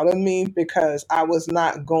lot out of me because I was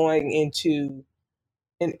not going into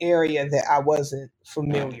an area that I wasn't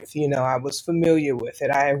familiar with. You know, I was familiar with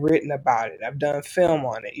it. I had written about it. I've done film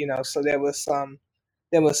on it, you know, so there was some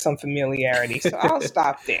familiarity. So I'll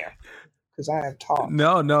stop there because I have talked.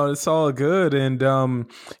 No, it's all good. And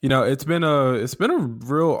you know, it's been a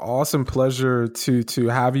real awesome pleasure to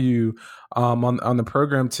have you on the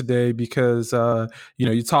program today because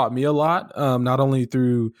you taught me a lot, not only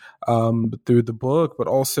through the book but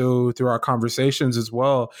also through our conversations as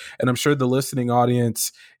well. And I'm sure the listening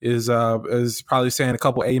audience is probably saying a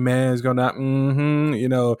couple amens, going out,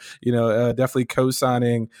 definitely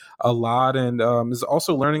co-signing a lot, and is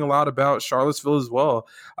also learning a lot about Charlottesville as well.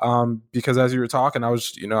 Because as you were talking, I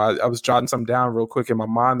was I was jotting some down real quick in my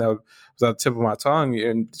mind that was at the tip of my tongue.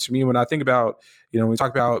 And to me, when I think about when we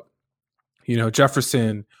talk about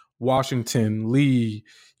Jefferson, Washington, Lee,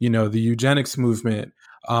 the eugenics movement,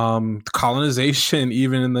 colonization,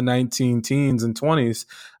 even in the 19 teens and 20s,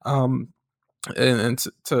 and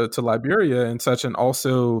to Liberia and such, and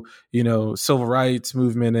also civil rights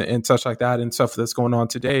movement and such like that, and stuff that's going on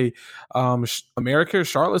today. America is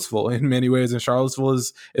Charlottesville in many ways, and Charlottesville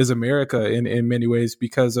is America in many ways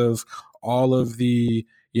because of all of the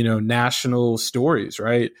national stories,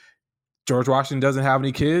 right? George Washington doesn't have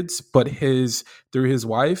any kids, but through his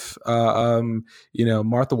wife,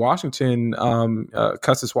 Martha Washington,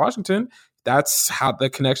 Custis Washington, that's how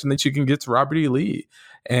the connection that you can get to Robert E. Lee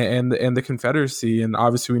and the Confederacy, and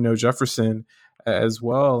obviously we know Jefferson as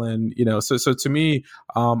well. And so to me,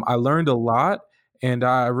 I learned a lot, and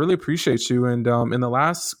I really appreciate you. And in the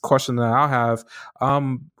last question that I'll have,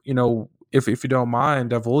 if you don't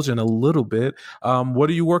mind divulging a little bit, what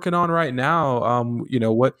are you working on right now?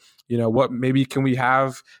 What maybe can we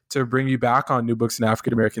have to bring you back on New Books in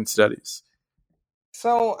African American Studies?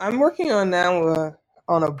 So I'm working on now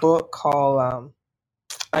on a book called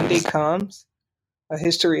Sunday Comes, A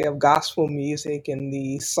History of Gospel Music in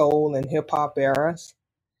the Soul and Hip Hop Eras.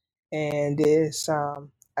 And it's,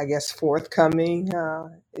 I guess, forthcoming.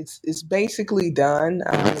 It's basically done.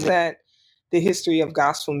 It's that the history of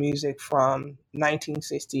gospel music from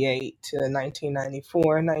 1968 to 1994.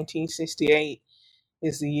 1968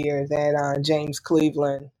 is the year that James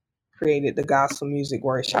Cleveland created the Gospel Music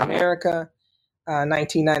Worship America.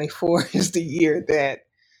 1994 is the year that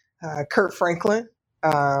Kirk Franklin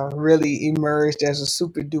really emerged as a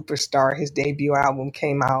super duper star. His debut album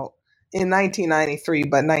came out in 1993,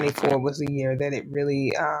 but 94 was the year that it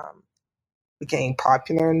really became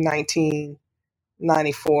popular.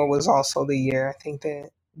 1994 was also the year, I think, that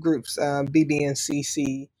groups BB and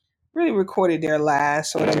CC really recorded their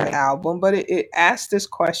last sort of album. But it asked this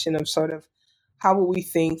question of sort of how will we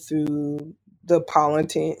think through the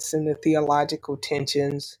politics and the theological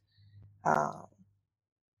tensions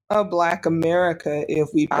of Black America if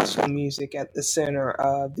we put gospel music at the center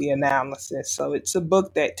of the analysis. So it's a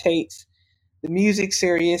book that takes the music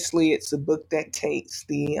seriously. It's a book that takes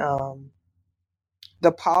the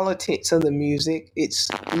politics of the music, its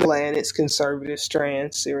and its conservative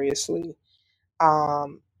strands seriously,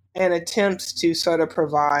 and attempts to sort of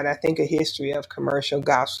provide, I think, a history of commercial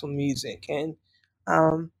gospel music. And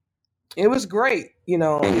it was great, it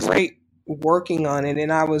was great working on it.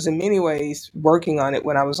 And I was in many ways working on it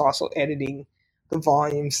when I was also editing the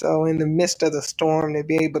volume. So in the midst of the storm, to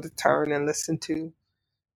be able to turn and listen to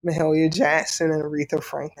Mahalia Jackson and Aretha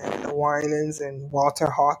Franklin and the Winans and Walter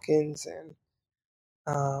Hawkins and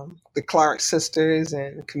the Clark sisters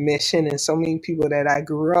and Commission and so many people that I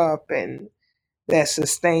grew up and that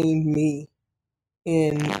sustained me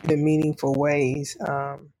in the meaningful ways.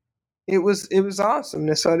 It was awesome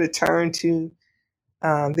to sort of turn to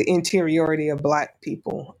the interiority of Black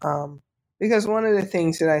people, because one of the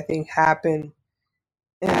things that I think happened,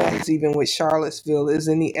 and that's even with Charlottesville, is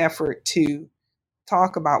in the effort to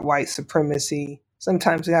talk about white supremacy.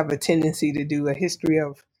 Sometimes we have a tendency to do a history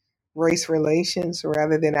of race relations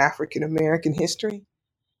rather than African American history.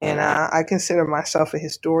 And I consider myself a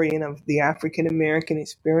historian of the African American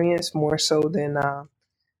experience more so than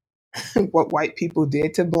what white people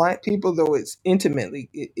did to Black people, though it's intimately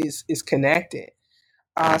is connected.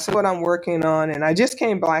 So what I'm working on, and I just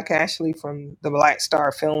came back actually from the Black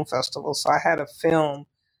Star Film Festival. So I had a film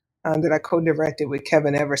that I co-directed with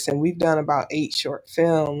Kevin Everson. We've done about 8 short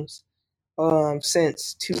films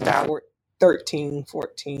since 2013,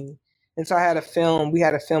 14. And so we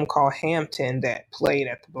had a film called Hampton that played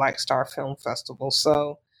at the Black Star Film Festival.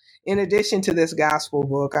 So in addition to this gospel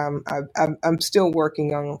book, I'm still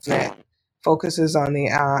working on that focuses on the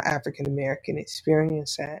African American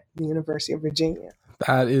experience at the University of Virginia.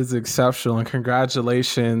 That is exceptional, and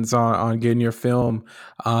congratulations on getting your film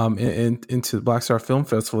into the Black Star Film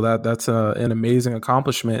Festival. That's an amazing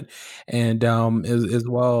accomplishment, and as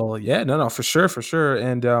well, yeah, no, for sure,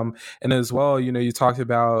 and as well, you talked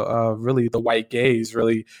about really the white gaze,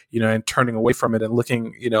 really, and turning away from it and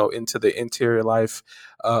looking, into the interior life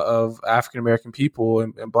of African American people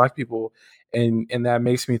and Black people. And that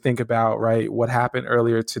makes me think about, right, what happened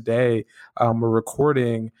earlier today. We're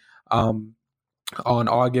recording on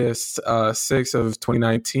August 6th of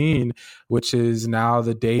 2019, which is now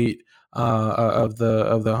the date of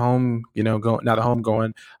the home, not the home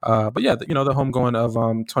going, but yeah, the home going of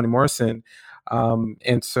Toni Morrison.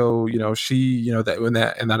 And so, she, that in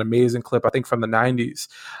that amazing clip, I think from the 90s,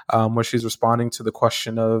 where she's responding to the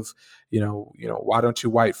question of, why don't you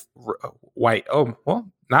white? Oh,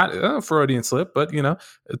 well, not a Freudian slip, but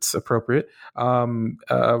it's appropriate.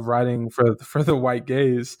 Writing for the white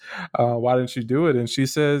gaze. Why didn't you do it? And she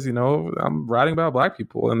says, I'm writing about Black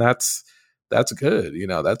people, and that's good.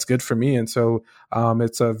 That's good for me. And so,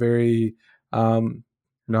 it's a very,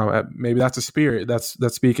 maybe that's a spirit that's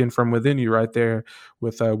speaking from within you right there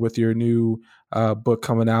with your new book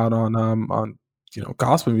coming out on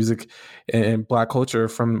gospel music and Black culture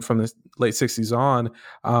from the late 60s on.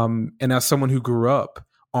 And as someone who grew up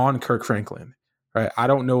on Kirk Franklin, right? I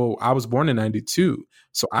don't know. I was born in 92,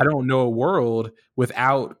 so I don't know a world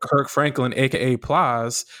without Kirk Franklin, aka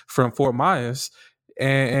Plies from Fort Myers,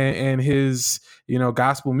 and his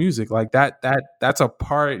gospel music like that. That's a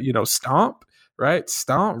part. Stomp, right?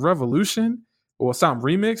 Stomp, Revolution, or Stomp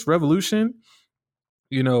Remix, Revolution.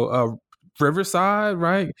 Riverside,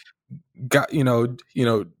 right? God,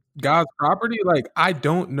 God's property. Like, I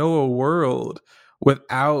don't know a world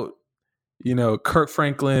without Kirk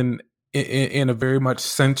Franklin in a very much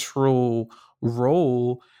central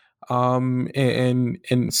role,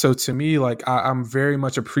 and so to me, like, I'm very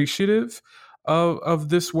much appreciative of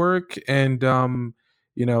this work. And someone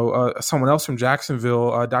else from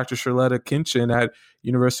Jacksonville, Dr. Sherletta Kinchin at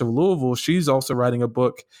University of Louisville, she's also writing a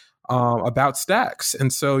book about Stax.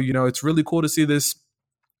 And so it's really cool to see this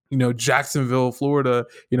Jacksonville, Florida,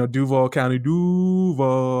 Duval County,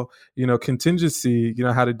 contingency,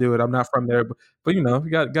 how to do it. I'm not from there, but you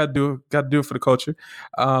got to do it for the culture.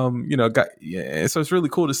 So it's really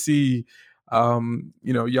cool to see,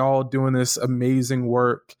 y'all doing this amazing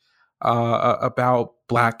work about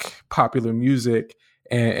Black popular music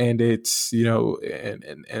and its,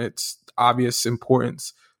 and its obvious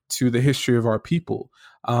importance to the history of our people.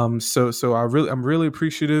 So I'm really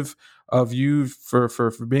appreciative of you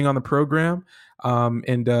for being on the program.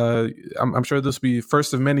 And I'm sure this will be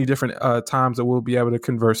first of many different times that we'll be able to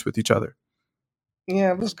converse with each other.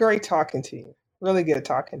 Yeah, it was great talking to you. Really good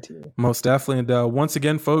talking to you. Most definitely. And once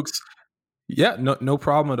again, folks, yeah, no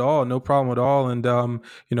problem at all. No problem at all. And,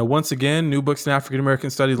 once again, New Books in African American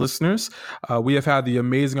Studies listeners, we have had the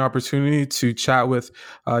amazing opportunity to chat with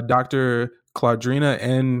Dr. Claudrena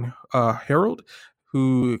N. Harold,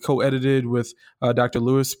 who co-edited with Dr.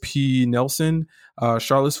 Lewis P. Nelson,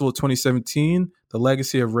 Charlottesville 2017, The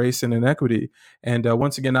Legacy of Race and Inequity. And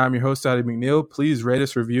once again, I'm your host, Adam McNeil. Please rate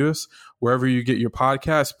us, review us, wherever you get your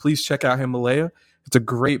podcasts. Please check out Himalaya. It's a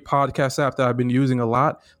great podcast app that I've been using a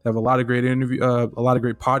lot. They have a lot of great a lot of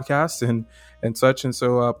great podcasts and such. And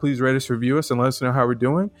so please rate us, review us, and let us know how we're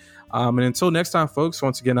doing. And until next time, folks,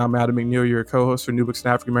 once again, I'm Adam McNeil, your co-host for New Books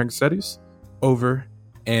in African American Studies. Over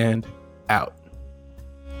and out.